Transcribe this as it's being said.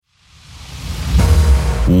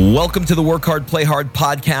Welcome to the Work Hard, Play Hard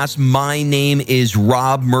podcast. My name is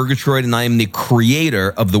Rob Murgatroyd, and I am the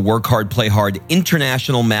creator of the Work Hard, Play Hard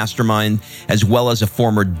International Mastermind, as well as a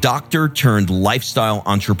former doctor turned lifestyle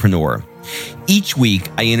entrepreneur. Each week,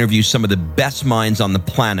 I interview some of the best minds on the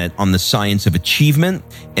planet on the science of achievement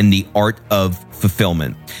and the art of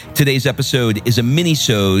fulfillment. Today's episode is a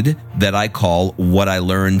minisode that I call What I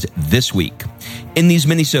Learned This Week. In these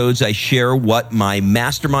minisodes, I share what my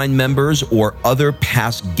mastermind members or other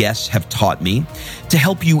past guests have taught me to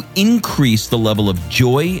help you increase the level of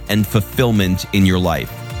joy and fulfillment in your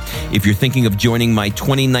life. If you're thinking of joining my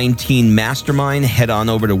 2019 mastermind, head on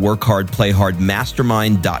over to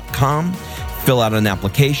workhardplayhardmastermind.com, fill out an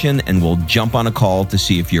application, and we'll jump on a call to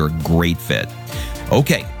see if you're a great fit.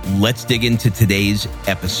 Okay, let's dig into today's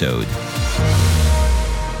episode.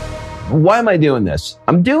 Why am I doing this?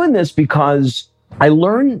 I'm doing this because I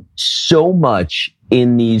learn so much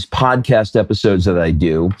in these podcast episodes that I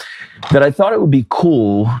do that I thought it would be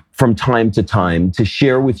cool from time to time to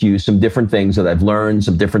share with you some different things that I've learned,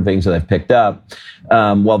 some different things that I've picked up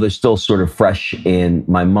while they're still sort of fresh in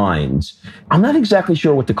my mind. I'm not exactly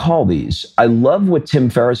sure what to call these. I love what Tim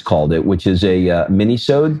Ferriss called it, which is a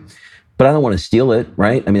minisode, but I don't want to steal it,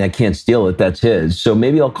 right? I mean, I can't steal it. That's his. So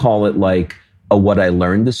maybe I'll call it like a What I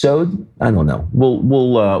Learned-isode. I don't know.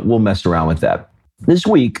 We'll mess around with that. This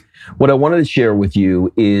week, what I wanted to share with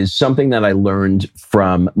you is something that I learned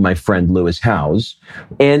from my friend Lewis Howes.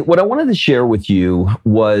 And what I wanted to share with you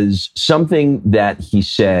was something that he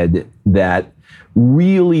said that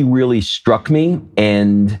really, really struck me,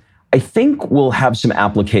 and I think will have some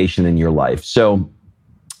application in your life. So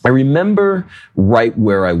I remember right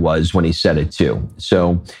where I was when he said it too.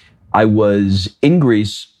 So I was in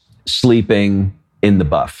Greece, sleeping in the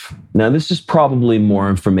buff. Now, this is probably more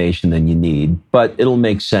information than you need, but it'll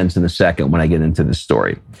make sense in a second when I get into the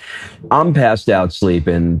story. I'm passed out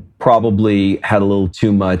sleeping, probably had a little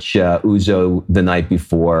too much ouzo the night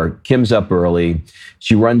before. Kim's up early.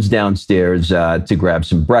 She runs downstairs to grab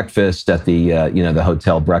some breakfast at the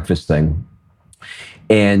hotel breakfast thing.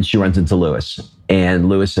 And she runs into Lewis. And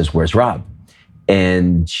Lewis says, "Where's Rob?"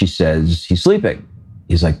 And she says, "He's sleeping."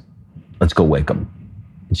 He's like, "Let's go wake him."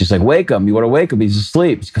 And she's like, "Wake him? You want to wake him? He's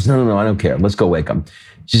asleep." She goes, No, I don't care. Let's go wake him."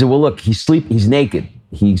 She said, "Well, look, he's naked.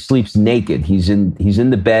 He sleeps naked. He's in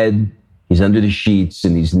the bed. He's under the sheets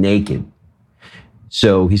and he's naked."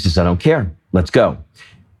 So he says, "I don't care. Let's go."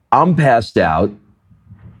 I'm passed out.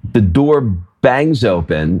 The door bangs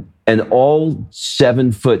open and all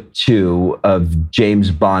 7'2" of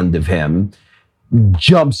James Bond of him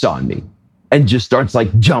jumps on me and just starts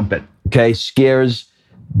like jumping. Okay. Scares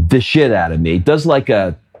the shit out of me. Does like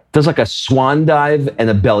a swan dive and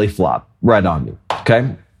a belly flop right on me.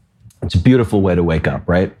 Okay. It's a beautiful way to wake up,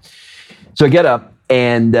 right? So I get up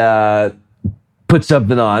and put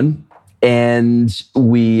something on, and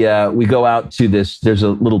we go out to this. There's a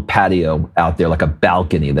little patio out there, like a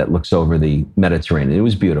balcony that looks over the Mediterranean. It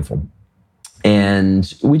was beautiful.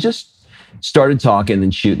 And we just started talking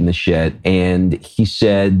and shooting the shit. And he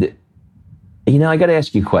said, "I got to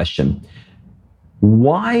ask you a question.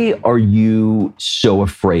 Why are you so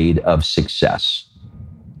afraid of success?"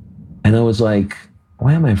 And I was like,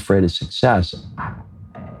 "Why am I afraid of success?"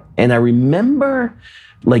 And I remember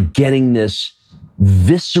like getting this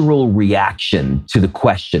visceral reaction to the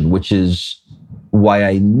question, which is why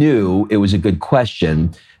I knew it was a good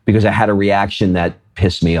question, because I had a reaction that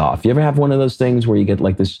pissed me off. You ever have one of those things where you get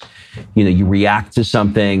like this, you react to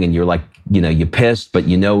something and you're like, you're pissed, but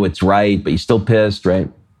it's right, but you're still pissed, right?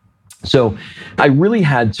 So I really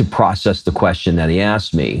had to process the question that he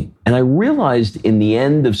asked me. And I realized in the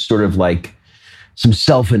end of sort of like some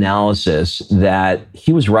self-analysis that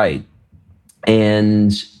he was right.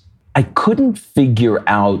 And I couldn't figure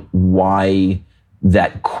out why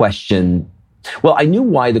that question, well, I knew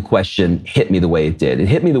why the question hit me the way it did. It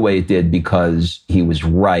hit me the way it did because he was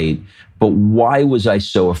right. But why was I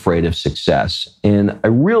so afraid of success? And I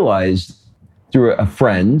realized through a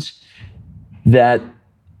friend that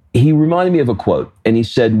he reminded me of a quote, and he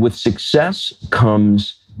said, "With success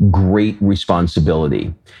comes great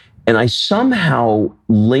responsibility." And I somehow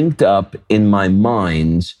linked up in my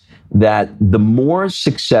mind that the more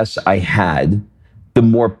success I had, the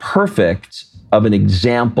more perfect of an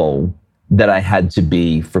example that I had to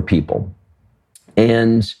be for people.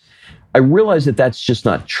 And I realized that that's just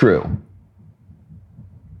not true.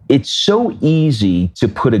 It's so easy to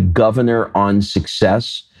put a governor on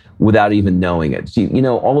success without even knowing it. So,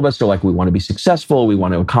 all of us are like, we want to be successful. We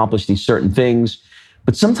want to accomplish these certain things.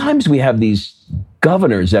 But sometimes we have these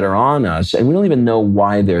governors that are on us and we don't even know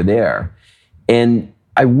why they're there. And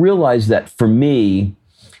I realized that for me,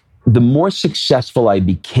 the more successful I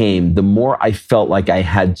became, the more I felt like I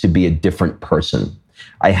had to be a different person.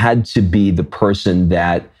 I had to be the person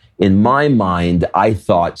that, in my mind, I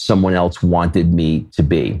thought someone else wanted me to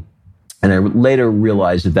be. And I later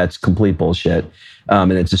realized that that's complete bullshit.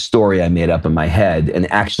 And it's a story I made up in my head. And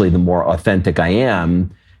actually, the more authentic I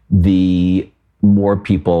am, the more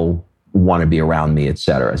people want to be around me, et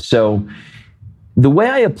cetera. So the way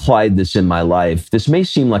I applied this in my life, this may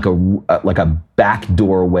seem like a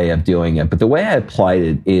backdoor way of doing it, but the way I applied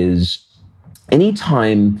it is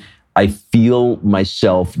anytime I feel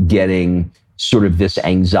myself getting sort of this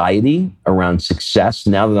anxiety around success,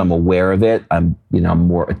 now that I'm aware of it, I'm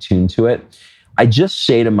more attuned to it, I just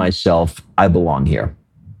say to myself, I belong here.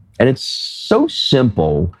 And it's so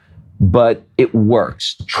simple, but it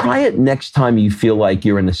works. Try it next time you feel like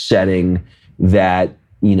you're in a setting that,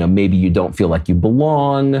 maybe you don't feel like you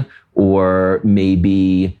belong, or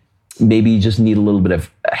maybe you just need a little bit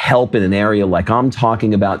of help in an area like I'm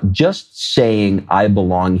talking about. Just saying I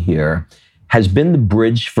belong here has been the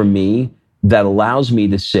bridge for me that allows me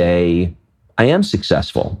to say, I am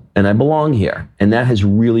successful and I belong here. And that has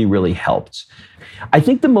really, really helped. I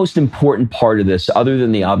think the most important part of this, other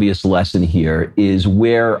than the obvious lesson here, is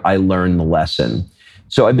where I learned the lesson.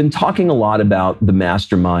 So I've been talking a lot about the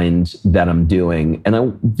masterminds that I'm doing.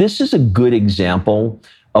 And this is a good example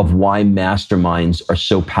of why masterminds are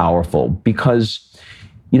so powerful. Because,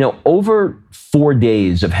 over 4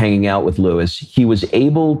 days of hanging out with Lewis, he was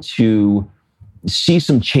able to see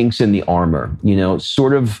some chinks in the armor,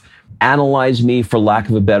 sort of analyze me, for lack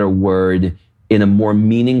of a better word, in a more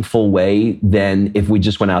meaningful way than if we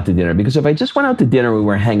just went out to dinner. Because if I just went out to dinner, we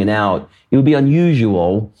were hanging out, it would be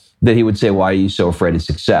unusual that he would say, why are you so afraid of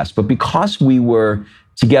success? But because we were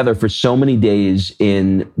together for so many days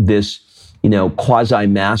in this, quasi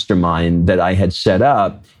mastermind that I had set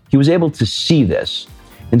up, he was able to see this.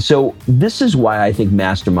 And so this is why I think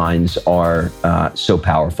masterminds are so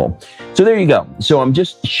powerful. So there you go. So I'm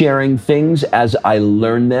just sharing things as I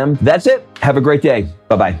learn them. That's it. Have a great day.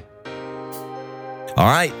 Bye-bye. All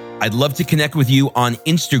right. I'd love to connect with you on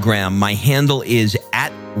Instagram. My handle is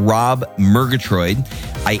 @RobMurgatroyd.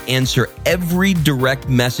 I answer every direct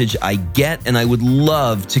message I get, and I would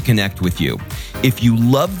love to connect with you. If you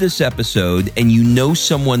love this episode and you know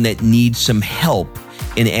someone that needs some help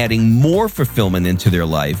in adding more fulfillment into their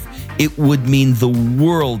life, it would mean the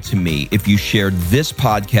world to me if you shared this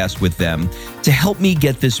podcast with them to help me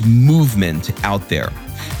get this movement out there.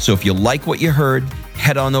 So if you like what you heard,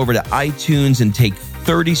 head on over to iTunes and take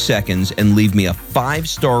 30 seconds and leave me a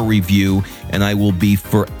 5-star review, and I will be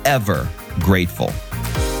forever grateful.